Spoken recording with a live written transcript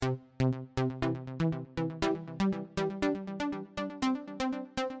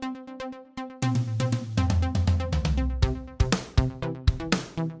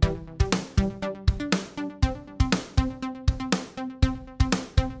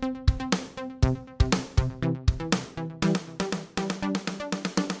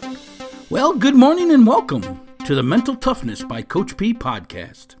Well, good morning and welcome to the Mental Toughness by Coach P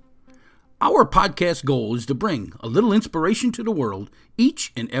podcast. Our podcast goal is to bring a little inspiration to the world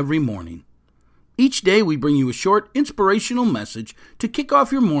each and every morning. Each day we bring you a short inspirational message to kick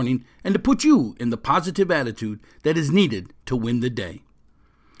off your morning and to put you in the positive attitude that is needed to win the day.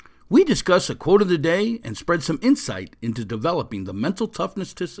 We discuss a quote of the day and spread some insight into developing the mental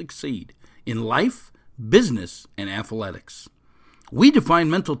toughness to succeed in life, business, and athletics. We define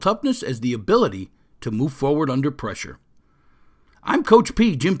mental toughness as the ability to move forward under pressure. I'm Coach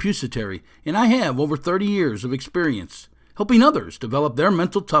P, Jim Pusateri, and I have over 30 years of experience helping others develop their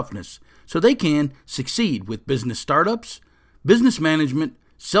mental toughness so they can succeed with business startups, business management,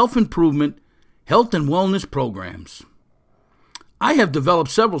 self-improvement, health and wellness programs. I have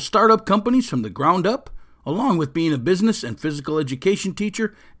developed several startup companies from the ground up, along with being a business and physical education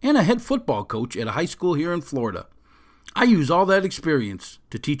teacher and a head football coach at a high school here in Florida. I use all that experience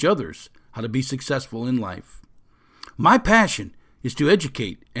to teach others how to be successful in life. My passion is to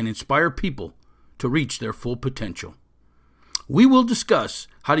educate and inspire people to reach their full potential. We will discuss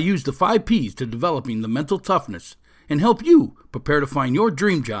how to use the 5 Ps to developing the mental toughness and help you prepare to find your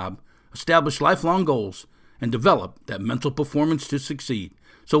dream job, establish lifelong goals, and develop that mental performance to succeed.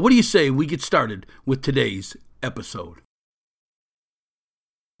 So what do you say we get started with today's episode?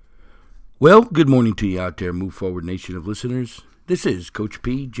 Well, good morning to you out there, Move Forward Nation of listeners. This is Coach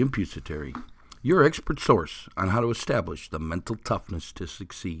P, Jim Pusateri, your expert source on how to establish the mental toughness to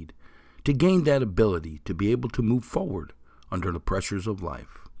succeed, to gain that ability to be able to move forward under the pressures of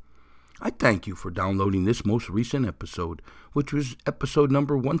life. I thank you for downloading this most recent episode, which was episode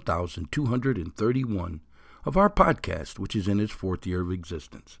number 1231 of our podcast, which is in its 4th year of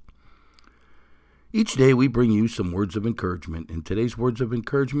existence. Each day we bring you some words of encouragement. In today's words of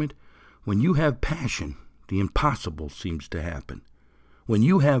encouragement, when you have passion, the impossible seems to happen. When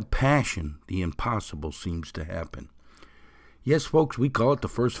you have passion, the impossible seems to happen. Yes, folks, we call it the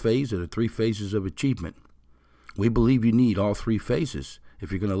first phase of the 3 phases of achievement. We believe you need all 3 phases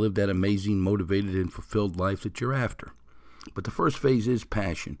if you're going to live that amazing, motivated, and fulfilled life that you're after. But the first phase is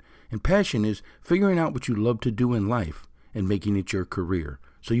passion. And passion is figuring out what you love to do in life and making it your career.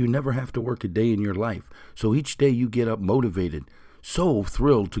 So you never have to work a day in your life. So each day you get up motivated, so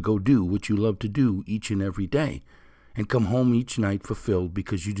thrilled to go do what you love to do each and every day, and come home each night fulfilled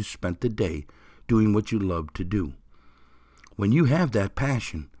because you just spent the day doing what you love to do. When you have that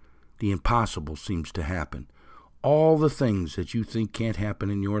passion, the impossible seems to happen. All the things that you think can't happen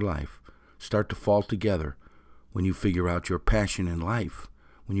in your life start to fall together when you figure out your passion in life,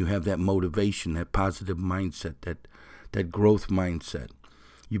 when you have that motivation, that positive mindset, that growth mindset.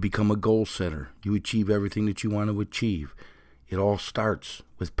 You become a goal setter. You achieve everything that you want to achieve. It all starts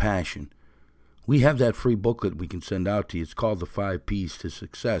with passion. We have that free booklet we can send out to you. It's called the 5 Ps to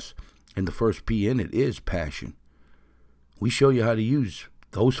Success, and the first P in it is passion. We show you how to use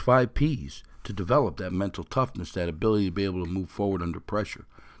those 5 Ps to develop that mental toughness, that ability to be able to move forward under pressure.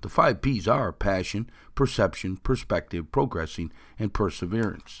 The 5 Ps are passion, perception, perspective, progressing, and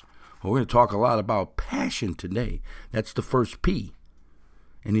perseverance. Well, we're going to talk a lot about passion today. That's the first P,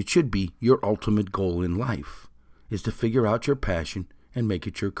 and it should be your ultimate goal in life, is to figure out your passion and make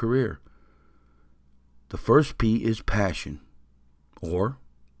it your career. The first P is passion, or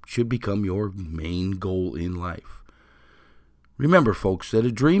should become your main goal in life. Remember, folks, that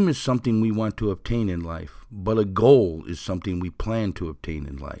a dream is something we want to obtain in life, but a goal is something we plan to obtain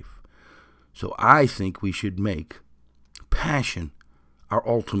in life. So I think we should make passion our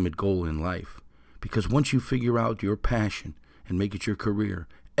ultimate goal in life, because once you figure out your passion and make it your career,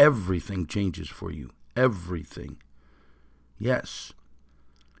 everything changes for you. Everything. Yes.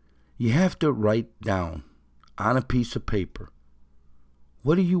 You have to write down on a piece of paper,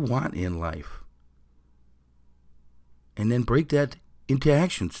 what do you want in life? And then break that into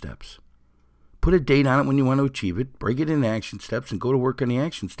action steps. Put a date on it when you want to achieve it, break it into action steps, and go to work on the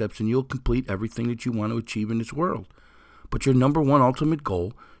action steps, and you'll complete everything that you want to achieve in this world. But your number one ultimate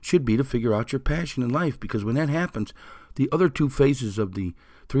goal should be to figure out your passion in life, because when that happens, the other 2 phases of the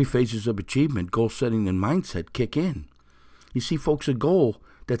 3 phases of achievement, goal setting and mindset, kick in. You see, folks, a goal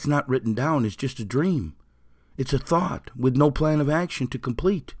that's not written down is just a dream. It's a thought with no plan of action to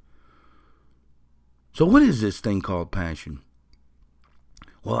complete. So what is this thing called passion?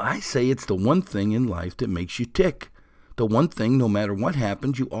 Well, I say it's the one thing in life that makes you tick. The one thing, no matter what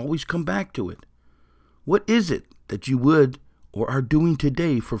happens, you always come back to it. What is it that you would or are doing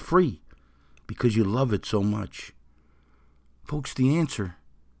today for free because you love it so much? Folks, the answer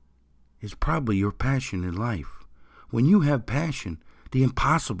is probably your passion in life. When you have passion, the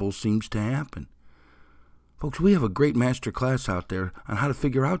impossible seems to happen. Folks, we have a great master class out there on how to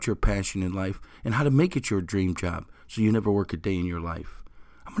figure out your passion in life and how to make it your dream job so you never work a day in your life.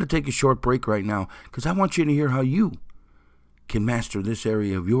 I'm going to take a short break right now because I want you to hear how you can master this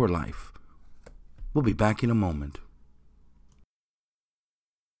area of your life. We'll be back in a moment.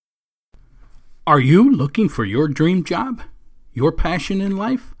 Are you looking for your dream job? Your passion in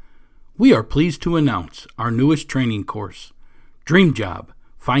life? We are pleased to announce our newest training course, Dream Job,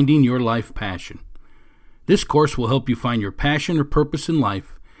 Finding Your Life Passion. This course will help you find your passion or purpose in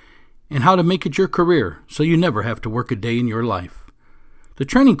life and how to make it your career so you never have to work a day in your life. The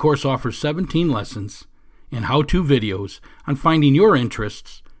training course offers 17 lessons and how-to videos on finding your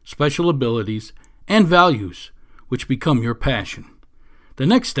interests, special abilities, and values which become your passion. The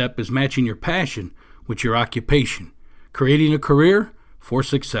next step is matching your passion with your occupation, creating a career for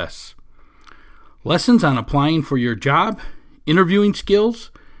success. Lessons on applying for your job, interviewing skills,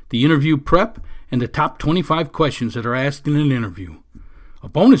 the interview prep, and the top 25 questions that are asked in an interview. A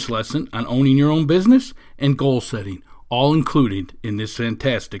bonus lesson on owning your own business and goal setting, all included in this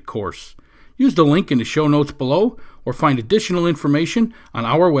fantastic course. Use the link in the show notes below or find additional information on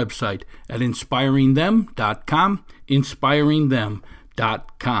our website at inspiringthem.com,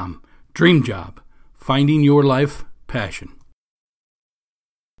 inspiringthem.com. Dream Job, Finding Your Life Passion.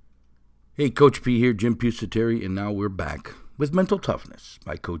 Hey, Coach P here, Jim Pusateri, and now we're back with Mental Toughness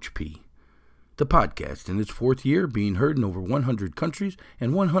by Coach P. The podcast in its fourth year being heard in over 100 countries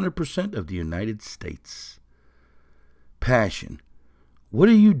and 100% of the United States. Passion. What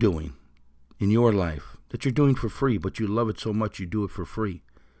are you doing in your life that you're doing for free, but you love it so much you do it for free?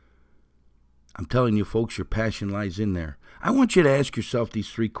 I'm telling you, folks, your passion lies in there. I want you to ask yourself these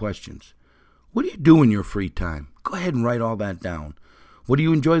 3 questions. What do you do in your free time? Go ahead and write all that down. What do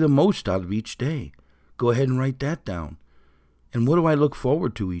you enjoy the most out of each day? Go ahead and write that down. And what do I look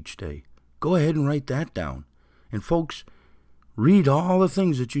forward to each day? Go ahead and write that down. And folks, read all the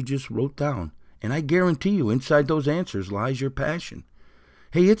things that you just wrote down. And I guarantee you, inside those answers lies your passion.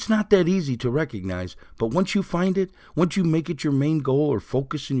 Hey, it's not that easy to recognize, but once you find it, once you make it your main goal or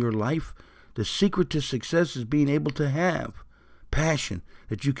focus in your life, the secret to success is being able to have passion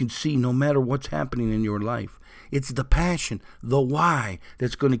that you can see no matter what's happening in your life. It's the passion, the why,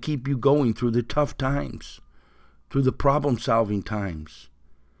 that's going to keep you going through the tough times, through the problem-solving times.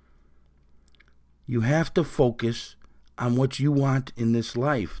 You have to focus on what you want in this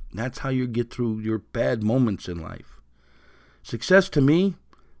life. That's how you get through your bad moments in life. Success to me,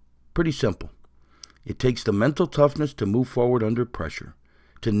 pretty simple. It takes the mental toughness to move forward under pressure,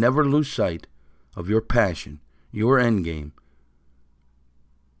 to never lose sight of your passion, your end game,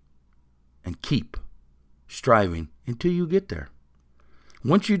 and keep striving until you get there.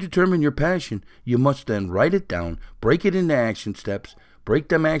 Once you determine your passion, you must then write it down, break it into action steps, break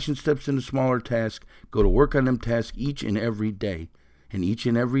them action steps into smaller tasks, go to work on them tasks each and every day. And each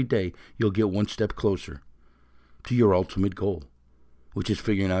and every day, you'll get one step closer to your ultimate goal, which is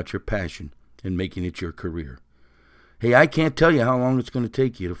figuring out your passion and making it your career. Hey, I can't tell you how long it's going to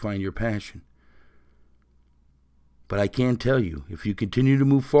take you to find your passion. But I can tell you, if you continue to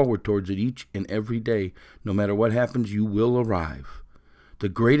move forward towards it each and every day, no matter what happens, you will arrive. The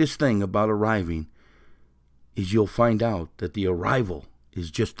greatest thing about arriving is you'll find out that the arrival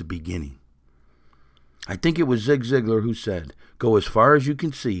is just the beginning. I think it was Zig Ziglar who said, "Go as far as you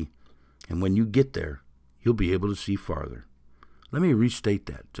can see, and when you get there, you'll be able to see farther." Let me restate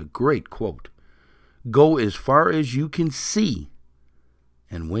that. It's a great quote. Go as far as you can see,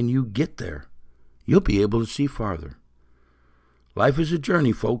 and when you get there, you'll be able to see farther. Life is a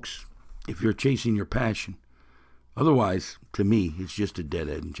journey, folks, if you're chasing your passion. Otherwise, to me, it's just a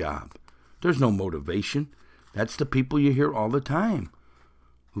dead-end job. There's no motivation. That's the people you hear all the time,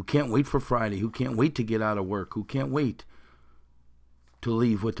 who can't wait for Friday, who can't wait to get out of work, who can't wait to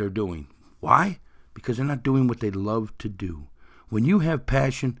leave what they're doing. Why? Because they're not doing what they love to do. When you have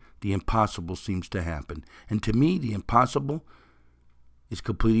passion, the impossible seems to happen. And to me, the impossible is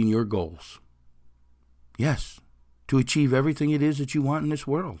completing your goals. Yes, to achieve everything it is that you want in this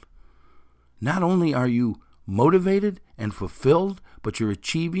world. Not only are you motivated and fulfilled, but you're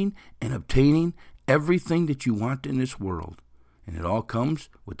achieving and obtaining everything that you want in this world. And it all comes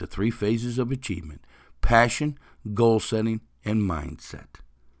with the 3 phases of achievement: passion, goal setting, and mindset.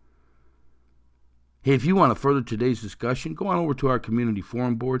 Hey, if you want to further today's discussion, go on over to our community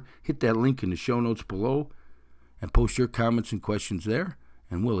forum board, hit that link in the show notes below, and post your comments and questions there,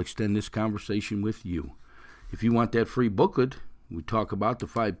 and we'll extend this conversation with you. If you want that free booklet, we talk about the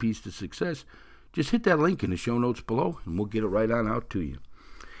 5 P's to success, just hit that link in the show notes below, and we'll get it right on out to you.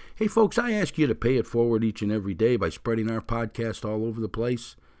 Hey, folks, I ask you to pay it forward each and every day by spreading our podcast all over the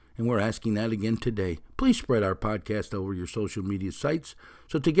place. and we're asking that again today. Please spread our podcast over your social media sites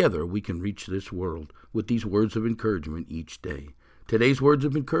so together we can reach this world with these words of encouragement each day. Today's words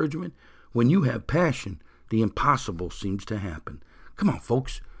of encouragement: when you have passion, the impossible seems to happen. Come on,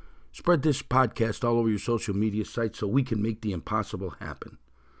 folks. Spread this podcast all over your social media sites so we can make the impossible happen.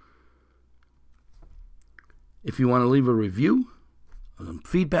 If you want to leave a review,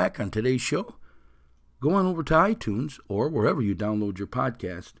 feedback on today's show, go on over to iTunes or wherever you download your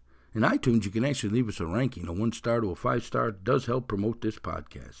podcast. In iTunes, you can actually leave us a ranking, a 1-star to a 5-star. It does help promote this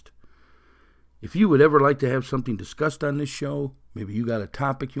podcast. If you would ever like to have something discussed on this show, maybe you got a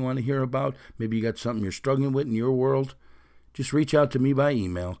topic you want to hear about, maybe you got something you're struggling with in your world, just reach out to me by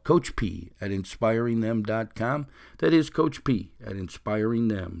email, coachp@inspiringthem.com. That is Coach P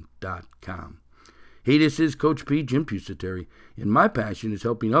 @inspiringthem.com. Hey, this is Coach P, Jim Pusateri, and my passion is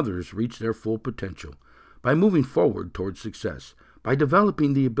helping others reach their full potential by moving forward towards success, by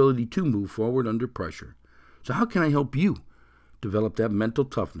developing the ability to move forward under pressure. So how can I help you develop that mental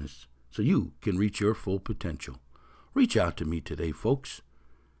toughness so you can reach your full potential? Reach out to me today, folks.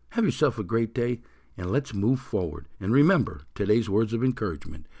 Have yourself a great day, and let's move forward. And remember today's words of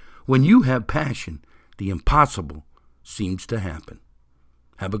encouragement: when you have passion, the impossible seems to happen.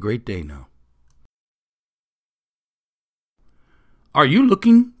 Have a great day now. Are you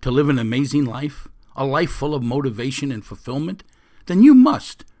looking to live an amazing life, a life full of motivation and fulfillment? Then you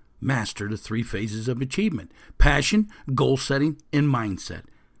must master the 3 phases of achievement: passion, goal setting, and mindset.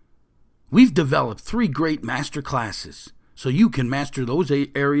 We've developed 3 great master classes so you can master those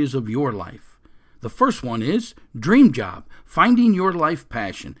areas of your life. The first one is Dream Job, Finding Your Life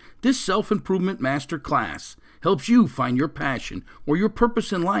Passion. This self-improvement master class helps you find your passion or your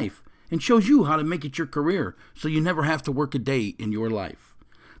purpose in life and shows you how to make it your career so you never have to work a day in your life.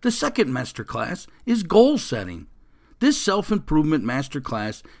 The second master class is Goal Setting. This self-improvement master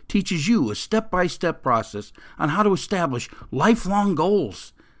class teaches you a step-by-step process on how to establish lifelong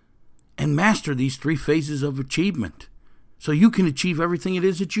goals and master these 3 phases of achievement so you can achieve everything it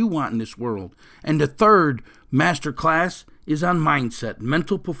is that you want in this world. And the third master class is on mindset,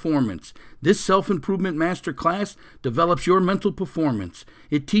 mental performance. This self-improvement master class develops your mental performance.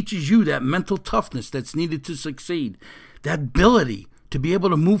 It teaches you that mental toughness that's needed to succeed, that ability to be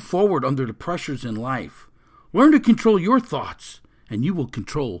able to move forward under the pressures in life. Learn to control your thoughts, and you will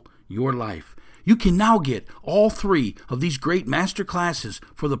control your life. You can now get all 3 of these great master classes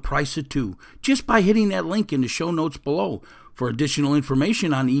for the price of 2 just by hitting that link in the show notes below. For additional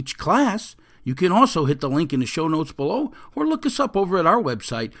information on each class, you can also hit the link in the show notes below or look us up over at our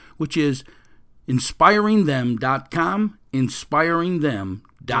website, which is inspiringthem.com,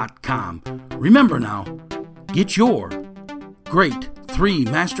 inspiringthem.com. Remember now, get your great 3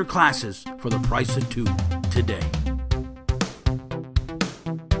 master classes for the price of 2 today.